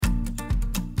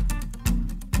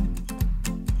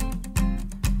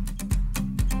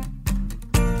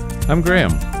I'm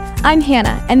Graham. I'm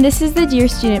Hannah, and this is the Dear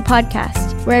Student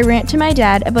podcast, where I rant to my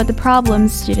dad about the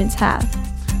problems students have.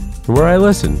 Where I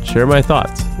listen, share my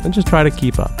thoughts, and just try to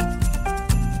keep up.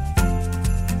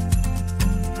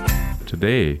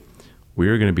 Today, we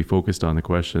are going to be focused on the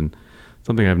question,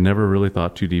 something I've never really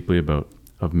thought too deeply about,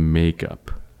 of makeup.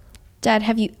 Dad,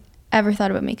 have you ever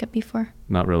thought about makeup before?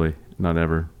 Not really, not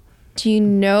ever. Do you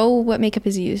know what makeup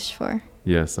is used for?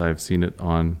 Yes, I've seen it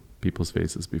on people's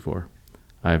faces before.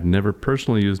 I've never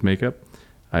personally used makeup.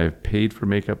 I've paid for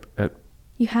makeup at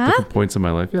You have? different points in my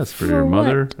life. Yes, for For your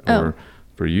mother what? or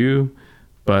for you.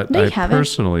 But No, you I haven't.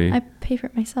 personally... I pay for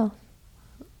it myself.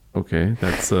 Okay,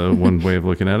 that's one way of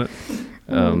looking at it.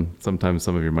 Sometimes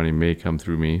some of your money may come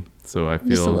through me, so I Just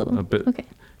a feel little. a bit Okay.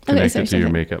 connected to your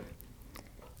okay. makeup.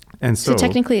 And So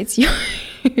technically it's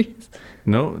yours.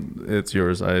 no, it's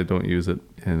yours. I don't use it,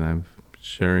 and I'm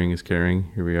sharing is caring.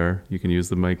 Here we are. You can use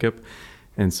the makeup.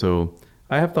 And so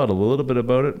I have thought a little bit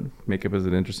about it. Makeup is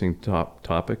an interesting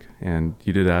topic, and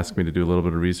you did ask me to do a little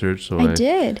bit of research, so I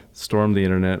did. stormed the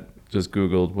internet, just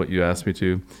Googled what you asked me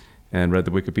to, and read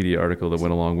the Wikipedia article that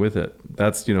went along with it.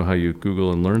 That's, how you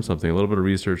Google and learn something. A little bit of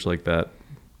research like that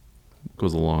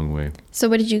goes a long way. So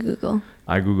what did you Google?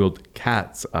 I Googled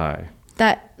cat's eye.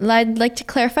 I'd like to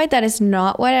clarify, that is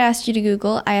not what I asked you to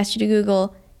Google. I asked you to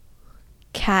Google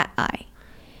cat eye.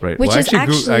 Right. Which well, is I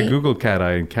actually- Googled cat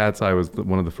eye, and cat's eye was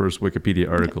one of the first Wikipedia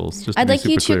articles. Just to I'd be like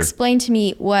you super to clear. explain to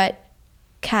me what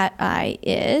cat eye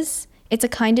is. It's a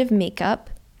kind of makeup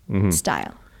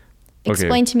style. Okay.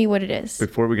 Explain to me what it is.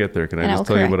 Before we get there, can I And just I'll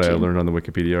tell you what I correct you. learned on the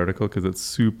Wikipedia article? Because it's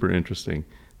super interesting.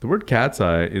 The word cat's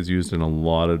eye is used in a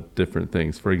lot of different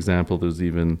things. For example, there's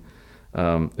even,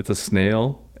 it's a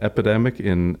snail epidemic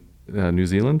in New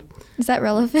Zealand. Is that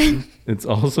relevant? It's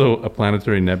also a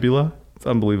planetary nebula. It's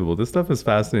unbelievable. This stuff is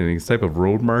fascinating. It's a type of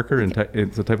road marker, and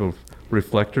it's a type of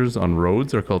reflectors on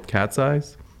roads are called cat's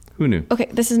eyes. Who knew? Okay,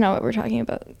 this is not what we're talking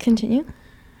about. Continue.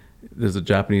 There's a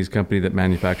Japanese company that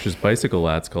manufactures bicycle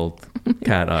lats called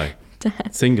Cat Eye.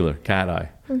 Singular, Cat Eye.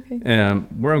 Okay. And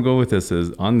where I'm going with this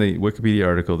is, on the Wikipedia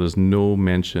article, there's no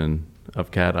mention of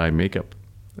cat eye makeup.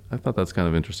 I thought that's kind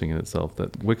of interesting in itself,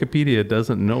 that Wikipedia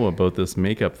doesn't know about this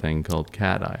makeup thing called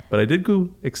cat eye. But I did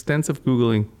do extensive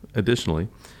Googling additionally.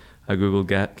 I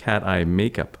Googled cat eye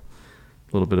makeup.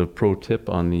 A little bit of pro tip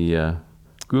on the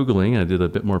Googling. I did a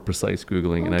bit more precise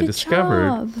Googling, and I good discovered...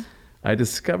 job. I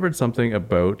discovered something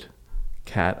about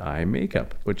cat eye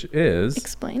makeup, which is...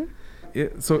 Explain.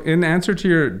 So in answer to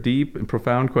your deep and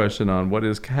profound question on what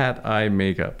is cat eye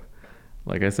makeup,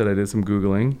 like I said, I did some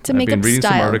Googling. It's a I've makeup been reading some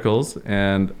style. articles,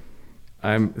 and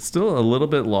I'm still a little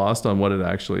bit lost on what it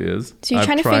actually is. So you're I've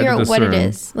trying to tried figure out what it discern.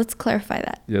 is. Let's clarify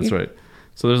that. That's You're- right.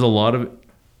 So there's a lot of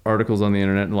articles on the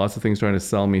internet and lots of things trying to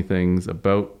sell me things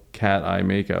about cat eye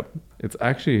makeup. It's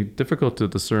actually difficult to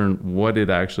discern what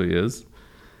it actually is.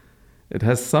 It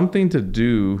has something to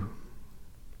do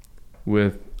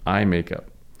with eye makeup.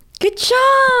 Good job.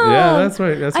 Yeah, that's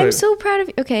right. That's I'm right. so proud of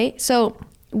you. Okay, so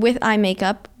with eye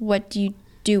makeup, what do you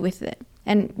do with it?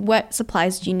 And what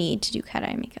supplies do you need to do cat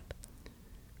eye makeup?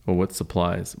 Well, what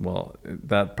supplies? Well,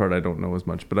 that part I don't know as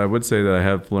much, but I would say that I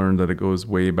have learned that it goes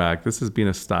way back. This has been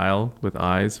a style with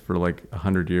eyes for like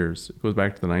 100 years. It goes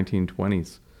back to the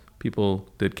 1920s. People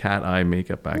did cat eye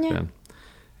makeup back Yeah. then.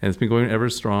 And it's been going ever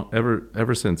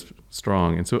since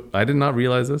strong. And so I did not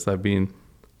realize this. I've been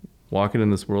walking in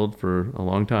this world for a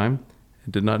long time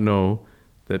and did not know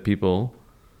that people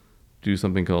do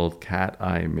something called cat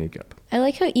eye makeup. I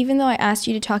like how even though I asked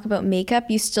you to talk about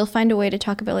makeup, you still find a way to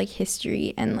talk about like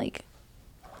history and like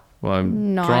Well,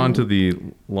 I'm drawn to the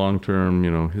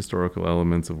long-term, historical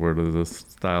elements of where does this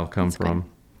style come That's from.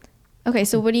 fine. Okay,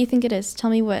 so what do you think it is? Tell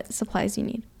me what supplies you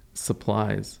need.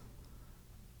 Supplies.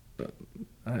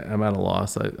 I'm at a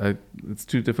loss. It's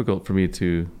too difficult for me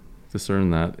to discern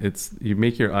that. You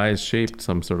make your eyes shaped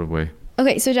some sort of way.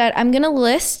 Okay, so Dad, I'm going to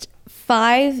list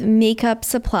 5 makeup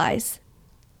supplies.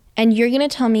 And you're going to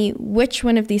tell me which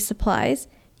one of these supplies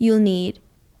you'll need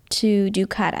to do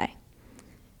cat eye.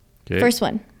 Okay. First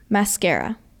one,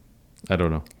 mascara. I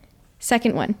don't know.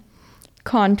 Second one,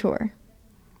 contour.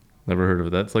 Never heard of it.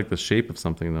 That's like the shape of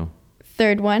something, though.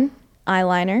 Third one,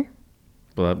 eyeliner.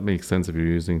 Well, that makes sense if you're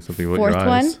using something with Fourth your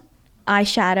eyes. one,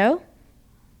 eyeshadow.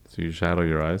 So you shadow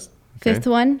your eyes. Okay. Fifth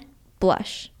one,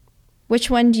 blush. Which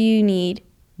one do you need?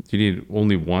 Do you need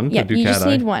only one Yeah, to do you cat just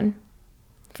eye? need one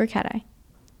for cat eye.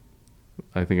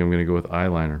 I think I'm going to go with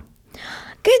eyeliner.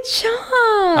 Good job.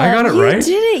 I got it you right. You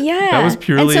did it, yeah. That was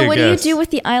purely And so a what guess. do you do with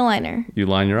the eyeliner? You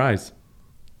line your eyes.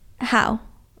 How?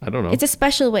 I don't know. It's a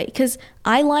special way because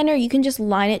eyeliner, you can just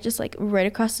line it just like right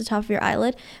across the top of your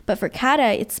eyelid. But for cat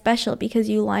eye, it's special because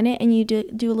you line it and you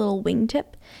do a little wingtip.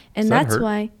 And Does that that's hurt?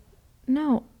 why.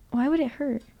 No. Why would it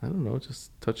hurt? I don't know.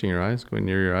 Just touching your eyes, going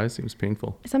near your eyes seems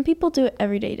painful. Some people do it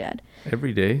every day, Dad.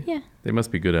 Every day? Yeah. They must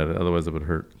be good at it. Otherwise, it would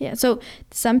hurt. Yeah. So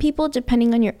some people,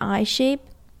 depending on your eye shape,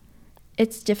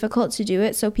 it's difficult to do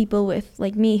it. So people with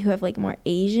like me who have like more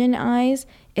Asian eyes,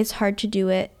 it's hard to do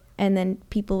it. And then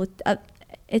people with,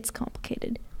 it's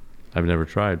complicated. I've never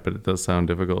tried, but it does sound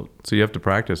difficult. So you have to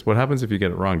practice. What happens if you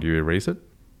get it wrong? Do you erase it?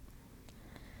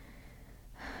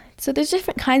 So there's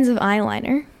different kinds of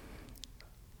eyeliner.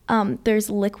 There's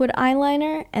liquid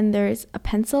eyeliner and there's a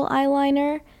pencil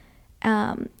eyeliner.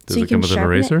 Does so you it come with an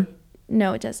sharpen eraser? it.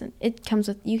 No, it doesn't. It comes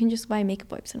with, you can just buy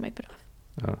makeup wipes and wipe it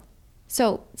off. Oh.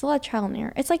 So it's a lot of trial and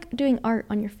error. It's like doing art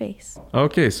on your face.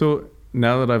 Okay, so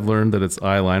now that I've learned that it's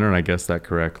eyeliner, and I guessed that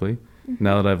correctly,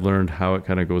 now that I've learned how it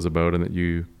kind of goes about and that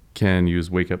you can use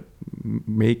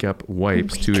makeup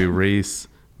wipes to erase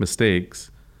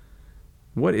mistakes,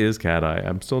 what is cat eye?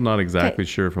 I'm still not exactly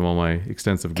sure from all my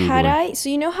extensive Googling. Cat eye, so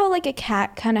you know how like a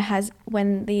cat kind of has,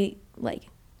 when they like,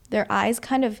 their eyes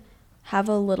kind of have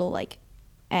a little like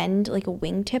end, like a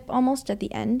wingtip almost at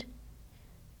the end?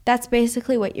 That's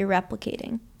basically what you're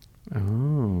replicating.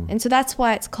 Oh. And so that's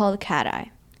why it's called cat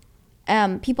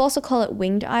eye. People also call it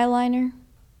winged eyeliner.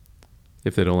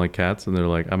 If they don't like cats and they're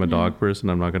like, I'm a dog person,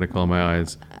 I'm not going to call my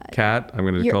eyes cat, I'm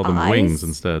going to Your call them eyes? wings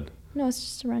instead. No, it's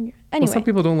just around your... Well, Anyway, some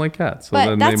people don't like cats, so But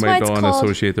then they that's why might it's go on and called-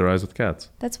 associate their eyes with cats.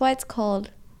 that's why it's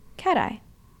called cat eye.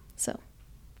 So,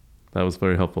 That was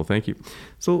very helpful. Thank you.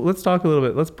 So let's talk a little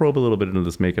bit, let's probe a little bit into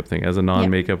this makeup thing. As a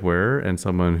non-makeup wearer and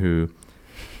someone who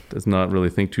does not really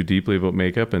think too deeply about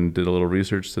makeup and did a little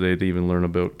research today to even learn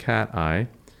about cat eye,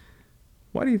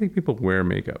 why do you think people wear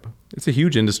makeup? It's a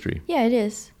huge industry. yeah, it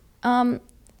is.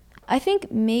 I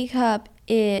think makeup,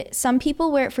 some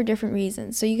people wear it for different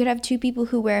reasons. So you could have two people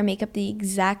who wear makeup the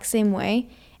exact same way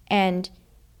and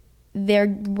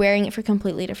they're wearing it for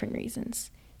completely different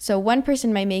reasons. So one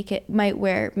person might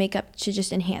wear makeup to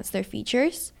just enhance their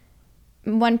features.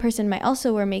 One person might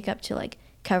also wear makeup to like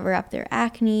cover up their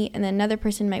acne, and then another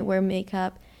person might wear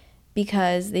makeup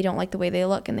because they don't like the way they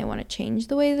look and they want to change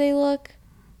the way they look.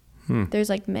 There's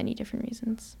like many different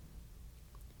reasons.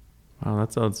 Wow,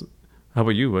 that sounds... How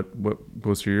about you? What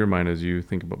goes through your mind as you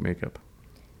think about makeup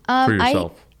for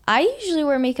yourself? I usually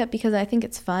wear makeup because I think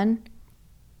it's fun,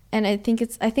 and I think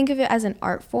of it as an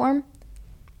art form,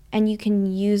 and you can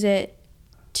use it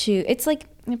to. It's like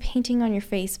painting on your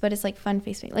face, but it's like fun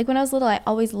face paint. Like when I was little, I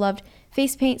always loved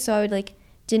face paint, so I would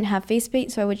didn't have face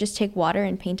paint, so I would just take water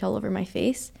and paint all over my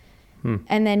face.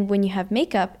 And then when you have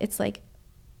makeup, it's like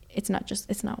it's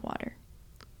not water.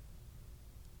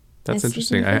 That's It's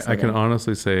just interesting. your face I can with it.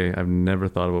 honestly say I've never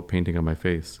thought about painting on my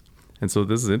face. And so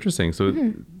this is interesting. So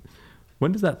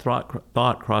when does that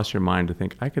thought cross your mind to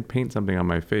think I could paint something on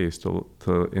my face to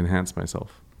enhance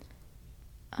myself?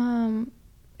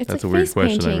 It's That's like a weird face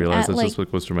question. I painting realize at, that's like, just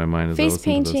what goes through my mind as I face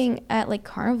listen to this. painting at like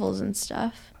carnivals and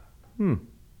stuff. Hmm.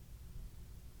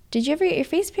 Did you ever get your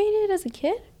face painted as a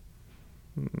kid?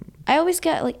 I always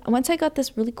got once I got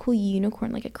this really cool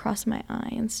unicorn across my eye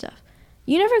and stuff.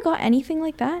 You never got anything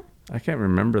like that? I can't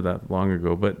remember that long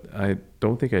ago, but I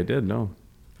don't think I did, no.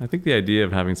 I think the idea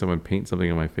of having someone paint something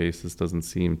on my face just doesn't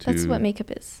seem to... That's what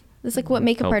makeup is. It's like what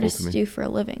makeup helpful artists to me. do for a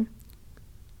living.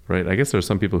 Right. I guess there are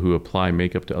some people who apply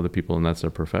makeup to other people and that's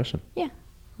their profession. Yeah.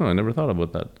 Oh, I never thought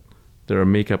about that. They're a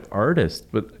makeup artist,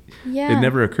 but Yeah. it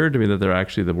never occurred to me that they're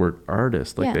actually the word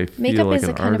artist. Yeah. They feel Makeup like is an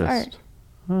a kind of artist.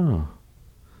 Oh.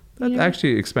 That You know?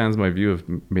 actually expands my view of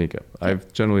makeup.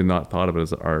 I've generally not thought of it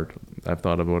as art. I've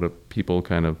thought about it, people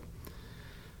kind of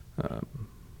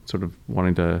sort of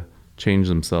wanting to change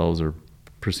themselves or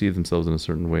perceive themselves in a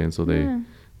certain way, and so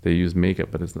they use makeup.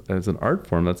 But as an art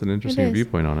form, that's an interesting is.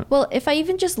 viewpoint on it. Well, if I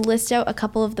even just list out a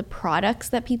couple of the products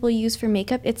that people use for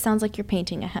makeup, it sounds like you're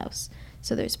painting a house.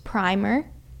 So there's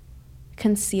primer,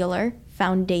 concealer,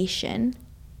 foundation.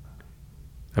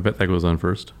 I bet that goes on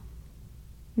first.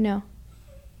 No.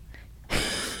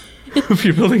 If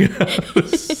you're building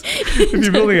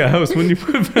a house, wouldn't you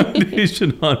put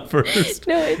foundation on first?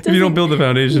 No, it If you don't doesn't. build the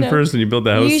foundation No. first and you build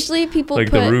the house, Usually people like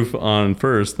put the roof on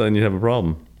first, then you have a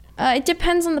problem. It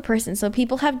depends on the person. So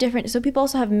people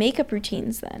also have makeup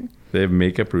routines then. They have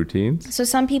makeup routines. So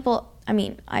some people,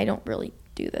 I don't really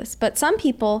do this, but some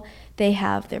people, they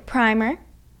have their primer,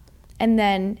 and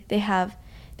then they have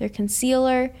their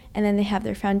concealer, and then they have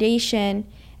their foundation,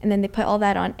 and then they put all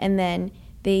that on, and then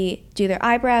they do their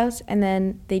eyebrows, and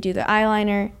then they do their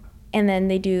eyeliner, and then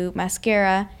they do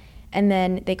mascara, and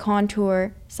then they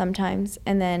contour sometimes,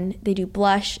 and then they do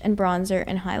blush and bronzer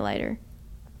and highlighter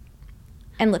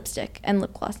and lipstick and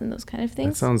lip gloss and those kind of That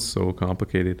things. sounds so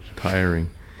complicated, tiring.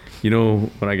 You know,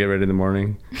 when I get ready in the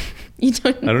morning, You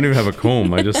don't I don't even have a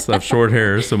comb. I just have short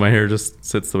hair, so my hair just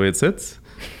sits the way it sits,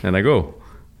 and I go,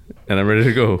 and I'm ready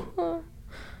to go.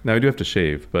 Now I do have to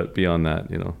shave, but beyond that,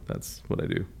 you know, that's what I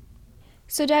do.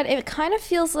 So, Dad, it kind of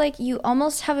feels like you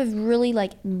almost have a really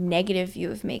like negative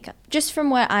view of makeup, just from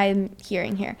what I'm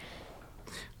hearing here.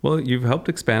 Well, you've helped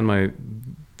expand my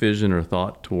vision or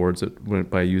thought towards it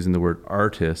by using the word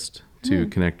artist to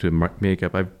connect to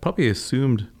makeup. I've probably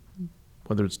assumed,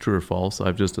 whether it's true or false,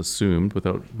 I've just assumed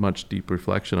without much deep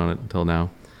reflection on it until now,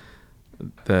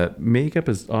 that makeup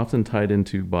is often tied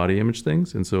into body image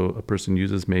things. And so a person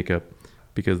uses makeup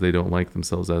because they don't like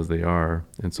themselves as they are,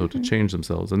 and so to change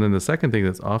themselves. And then the second thing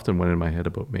that's often went in my head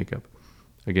about makeup,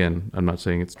 again, I'm not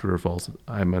saying it's true or false.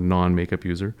 I'm a non-makeup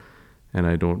user, and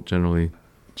I don't generally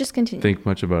Just continue. think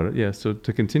much about it. Yeah, so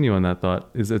to continue on that thought,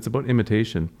 is it's about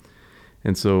imitation.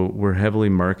 And so we're heavily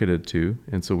marketed to,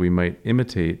 and so we might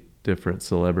imitate different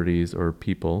celebrities or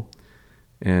people.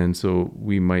 And so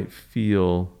we might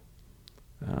feel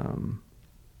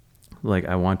like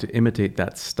I want to imitate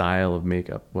that style of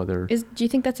makeup, whether... Do you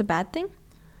think that's a bad thing?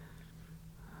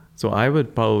 So I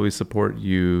would probably support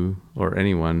you or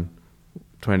anyone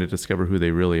trying to discover who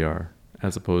they really are,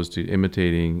 as opposed to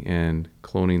imitating and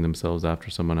cloning themselves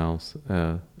after someone else,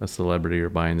 a celebrity, or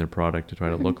buying their product to try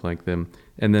to look like them,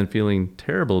 and then feeling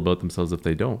terrible about themselves if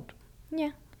they don't. Yeah.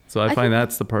 So I find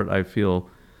that's the part I feel,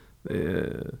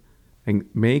 and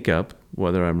makeup,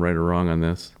 whether I'm right or wrong on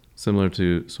this, similar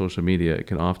to social media, it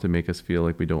can often make us feel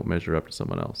like we don't measure up to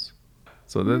someone else.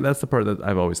 So that's the part that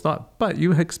I've always thought. But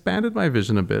you expanded my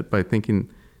vision a bit by thinking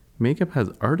makeup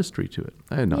has artistry to it.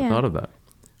 I had not thought of that.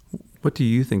 What do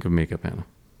you think of makeup, Hannah?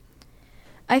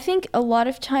 I think a lot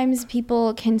of times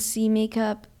people can see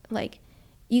makeup, like,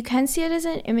 you can see it as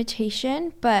an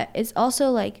imitation, but it's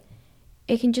also like,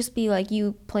 it can just be like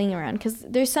you playing around. Because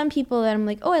there's some people that I'm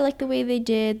like, oh, I like the way they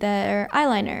did their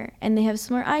eyeliner, and they have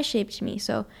similar eye shape to me.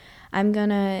 So I'm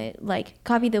gonna like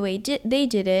copy the way they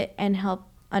did it and help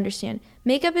understand.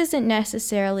 Makeup isn't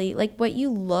necessarily, like, what you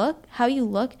look, how you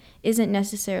look isn't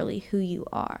necessarily who you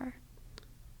are.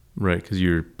 Right, because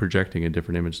you're projecting a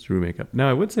different image through makeup. Now,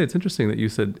 I would say it's interesting that you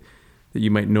said that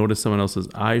you might notice someone else's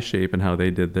eye shape and how they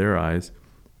did their eyes.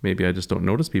 Maybe I just don't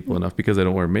notice people enough because I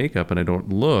don't wear makeup and I don't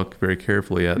look very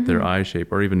carefully at their eye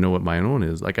shape or even know what my own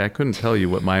is. Like, I couldn't tell you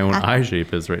what my own eye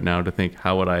shape is right now to think,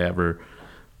 how would I ever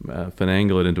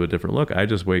finagle it into a different look? I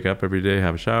just wake up every day,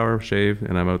 have a shower, shave,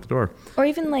 and I'm out the door. Or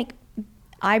even like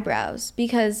eyebrows,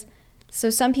 because so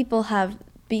some people have,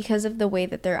 because of the way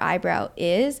that their eyebrow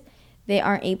is, they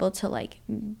aren't able to like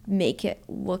make it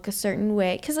look a certain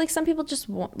way. Because like some people just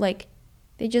want, like,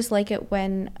 they just like it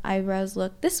when eyebrows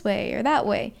look this way or that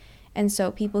way. And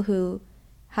so people who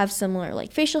have similar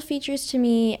like facial features to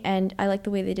me and I like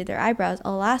the way they did their eyebrows,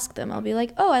 I'll ask them. I'll be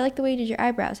like, oh, I like the way you did your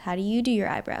eyebrows. How do you do your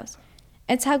eyebrows?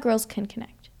 It's how girls can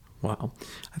connect. Wow.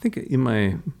 I think in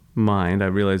my mind, I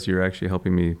realize you're actually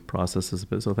helping me process this a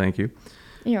bit, so thank you.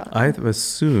 You're welcome. I've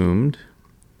assumed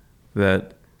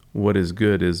that what is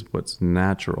good is what's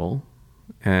natural,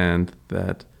 and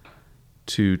that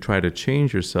to try to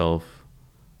change yourself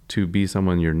to be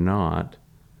someone you're not,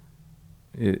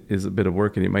 it is a bit of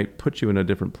work, and it might put you in a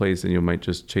different place, and you might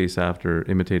just chase after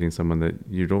imitating someone that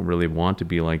you don't really want to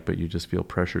be like, but you just feel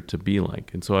pressured to be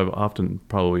like. And so I've often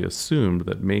probably assumed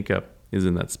that makeup is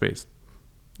in that space.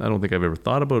 I don't think I've ever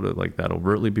thought about it like that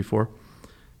overtly before,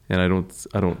 and I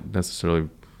don't necessarily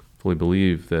fully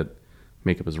believe that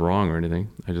makeup is wrong or anything.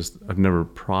 I've never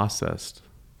processed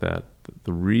that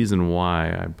the reason why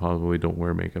I probably don't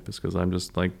wear makeup is because I'm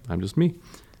just me.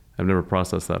 I've never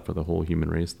processed that for the whole human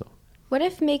race, though. What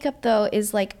if makeup, though,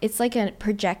 is like, it's like a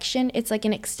projection, it's like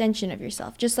an extension of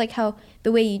yourself. Just like how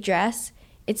the way you dress,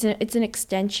 it's an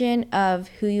extension of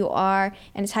who you are,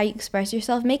 and it's how you express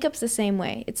yourself. Makeup's the same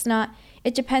way.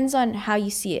 It depends on how you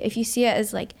see it. If you see it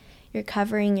as like you're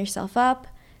covering yourself up,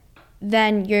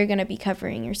 then you're going to be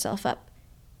covering yourself up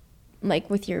like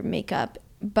with your makeup.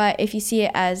 But if you see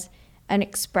it as an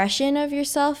expression of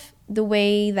yourself, the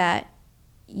way that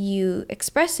you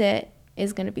express it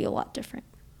is going to be a lot different.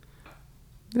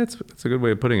 That's a good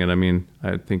way of putting it. I mean,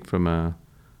 I think from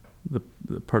the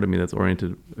part of me that's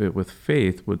oriented with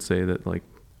faith would say that, like,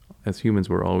 as humans,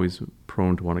 we're always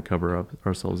prone to want to cover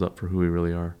ourselves up for who we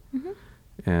really are. Mm-hmm.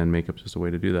 And makeup's just a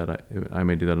way to do that. I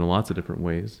may do that in lots of different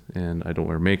ways, and I don't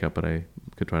wear makeup, but I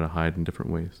could try to hide in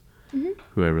different ways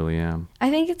who I really am. I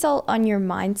think it's all on your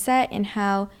mindset and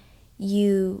how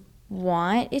you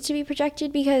want it to be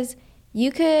projected, because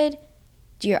you could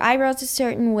do your eyebrows a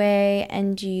certain way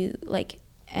and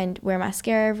and wear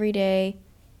mascara every day,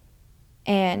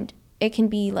 and it can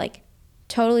be like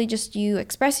totally just you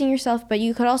expressing yourself, but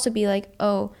you could also be like,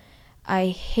 oh, I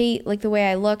hate like the way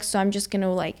I look, so I'm just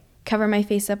gonna like cover my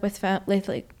face up with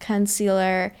like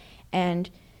concealer and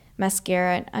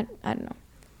mascara, and I don't know.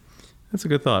 That's a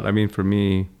good thought. I mean, for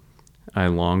me, I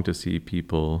long to see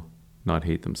people not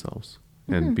hate themselves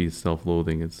and be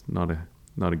self-loathing. It's not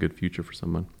a good future for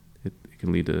someone. It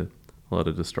can lead to a lot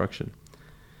of destruction.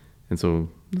 And so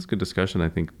this is a good discussion. I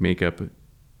think makeup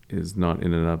is not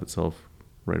in and of itself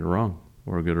right or wrong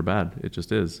or good or bad. It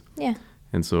just is. Yeah.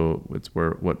 And so it's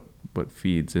where what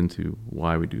feeds into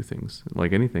why we do things.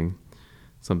 Like anything,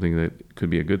 something that could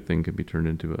be a good thing could be turned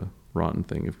into a rotten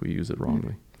thing if we use it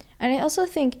wrongly. And I also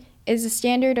think is a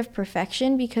standard of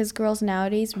perfection, because girls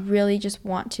nowadays really just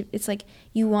want to, it's like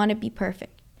you want to be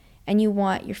perfect, and you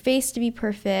want your face to be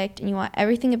perfect, and you want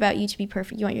everything about you to be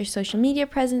perfect. You want your social media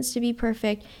presence to be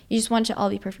perfect. You just want it to all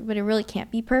be perfect, but it really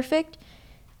can't be perfect.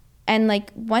 And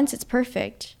like once it's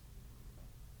perfect,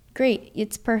 great,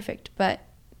 it's perfect, but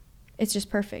it's just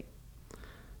perfect.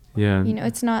 Yeah. You know,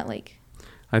 it's not like,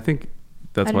 I think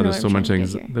that's why there's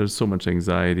so much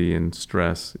anxiety and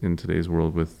stress in today's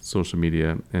world with social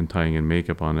media and tying in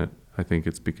makeup on it. I think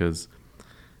it's because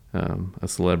a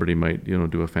celebrity might,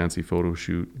 do a fancy photo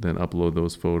shoot, then upload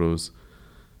those photos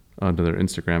onto their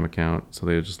Instagram account, so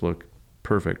they just look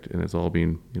perfect, and it's all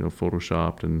being,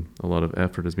 photoshopped, and a lot of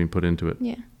effort has been put into it.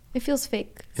 Yeah, it feels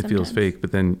fake. It feels fake,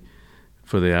 but then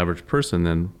for the average person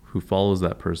then who follows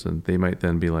that person, they might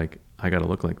then be like, I got to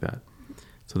look like that.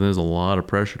 So there's a lot of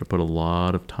pressure to put a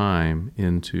lot of time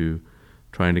into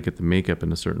trying to get the makeup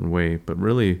in a certain way. But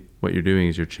really what you're doing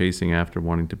is you're chasing after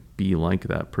wanting to be like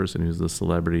that person who's the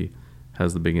celebrity,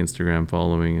 has the big Instagram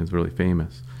following, is really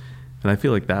famous. And I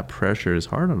feel like that pressure is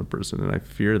hard on a person, and I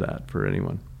fear that for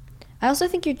anyone. I also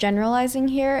think you're generalizing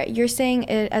here. You're saying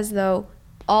it as though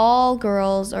all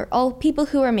girls or all people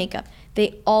who wear makeup,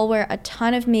 they all wear a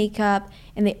ton of makeup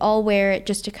and they all wear it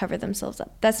just to cover themselves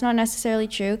up. That's not necessarily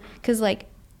true, because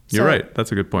you're right.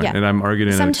 That's a good point. Yeah. And I'm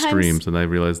arguing in extremes, and I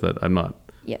realize that I'm not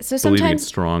believing it's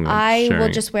strong. I will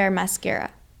just wear mascara,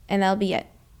 and that'll be it.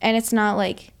 And it's not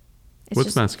like...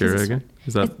 What's mascara again?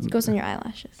 It goes on your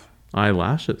eyelashes.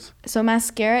 Eyelashes? So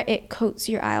mascara, it coats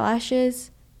your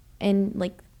eyelashes in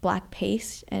like black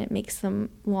paste, and it makes them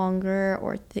longer,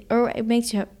 or it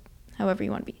makes you however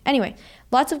you want to be. Anyway,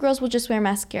 lots of girls will just wear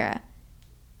mascara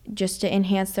just to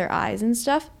enhance their eyes and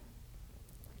stuff.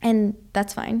 And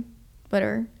that's fine.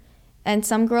 Whatever. And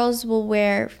some girls will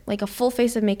wear like a full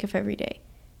face of makeup every day,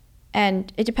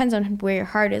 and it depends on where your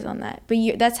heart is on that. But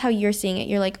that's how you're seeing it.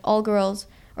 You're like, all girls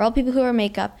or all people who wear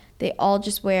makeup, they all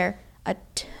just wear a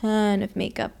ton of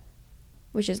makeup,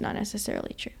 which is not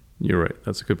necessarily true. You're right.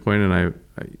 That's a good point, and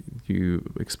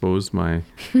you exposed my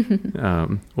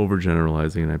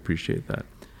overgeneralizing, and I appreciate that.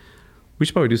 We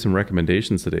should probably do some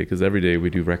recommendations today, because every day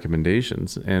we do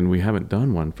recommendations, and we haven't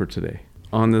done one for today.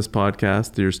 On this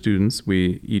podcast, dear students,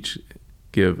 we each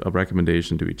give a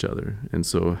recommendation to each other. And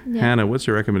so, Hannah, what's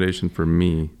your recommendation for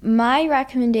me? My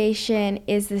recommendation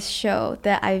is this show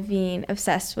that I've been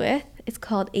obsessed with. It's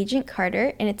called Agent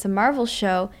Carter, and it's a Marvel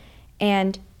show.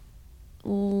 And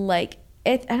I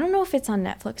don't know if it's on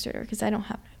Netflix or whatever, because I don't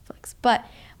have Netflix. But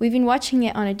we've been watching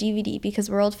it on a DVD because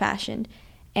we're old-fashioned.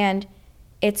 And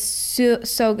it's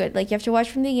so good. Like, you have to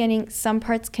watch from the beginning. Some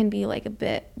parts can be like a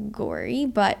bit gory,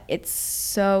 but it's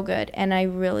so good. And I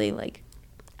really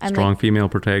strong female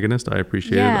protagonist. I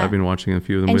appreciate it. I've been watching a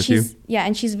few of them with you. Yeah,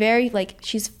 and she's very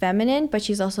she's feminine, but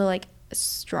she's also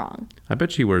strong. I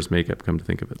bet she wears makeup, come to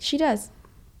think of it. She does.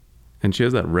 And she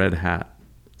has that red hat.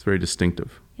 It's very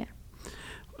distinctive. Yeah.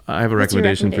 I have a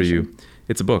recommendation for you.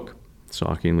 It's a book.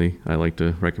 Shockingly, I like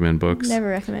to recommend books. Never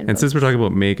recommend books. And since we're talking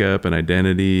about makeup and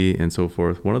identity and so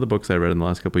forth, one of the books I read in the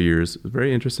last couple of years was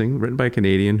very interesting, written by a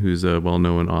Canadian who's a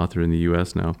well-known author in the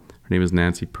U.S. now. Her name is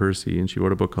Nancy Percy, and she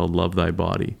wrote a book called Love Thy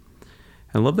Body.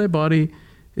 And Love Thy Body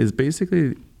is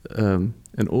basically an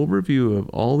overview of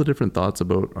all the different thoughts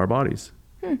about our bodies.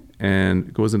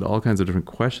 And goes into all kinds of different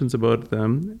questions about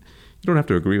them. You don't have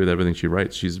to agree with everything she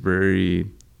writes. She's very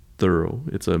thorough.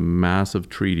 It's a massive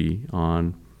treatise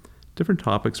on different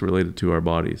topics related to our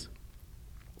bodies,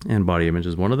 and body image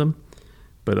is one of them,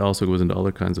 but it also goes into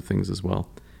other kinds of things as well.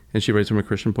 And she writes from a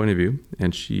Christian point of view,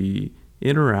 and she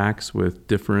interacts with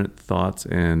different thoughts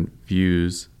and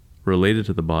views related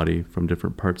to the body from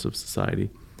different parts of society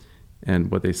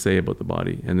and what they say about the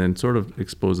body, and then sort of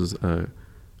exposes a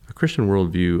Christian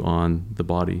worldview on the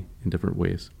body in different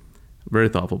ways. Very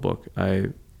thoughtful book. I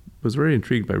was very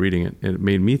intrigued by reading it. It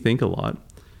made me think a lot.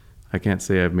 I can't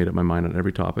say I've made up my mind on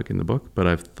every topic in the book, but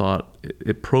I've thought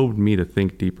it probed me to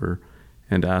think deeper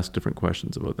and ask different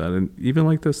questions about that. And even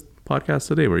like this podcast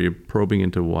today, where you're probing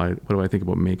into what do I think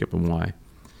about makeup and why.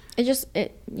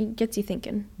 It gets you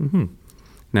thinking. Mm-hmm.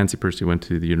 Nancy Percy went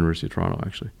to the University of Toronto,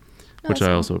 actually, which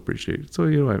I also appreciate. So,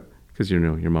 because your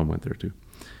mom went there too.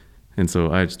 And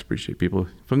so I just appreciate people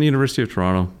from the University of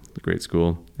Toronto, a great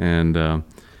school. And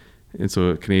so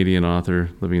a Canadian author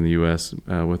living in the U.S.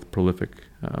 With prolific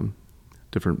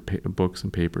different books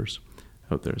and papers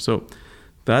out there. So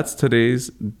that's today's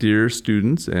Dear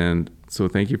Students. And so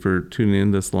thank you for tuning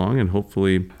in this long, and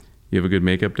hopefully you have a good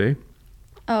makeup day.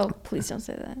 Oh, please don't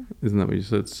say that. Isn't that what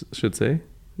you should say?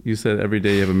 You said every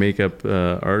day you have a makeup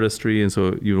artistry, and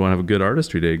so you want to have a good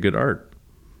artistry day, good art.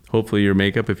 Hopefully your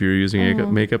makeup, if you're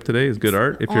using makeup today, is good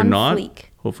art. If you're not,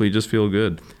 hopefully you just feel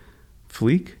good.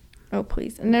 Fleek? Oh,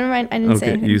 please. Never mind. I didn't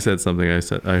say anything. You said something.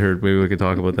 I heard. Maybe we could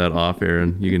talk about that off air,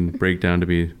 and you can break down to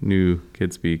be new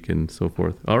kid speak and so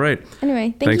forth. All right.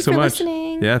 Anyway, thanks you for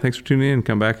listening. Yeah, thanks for tuning in.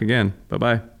 Come back again.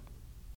 Bye-bye.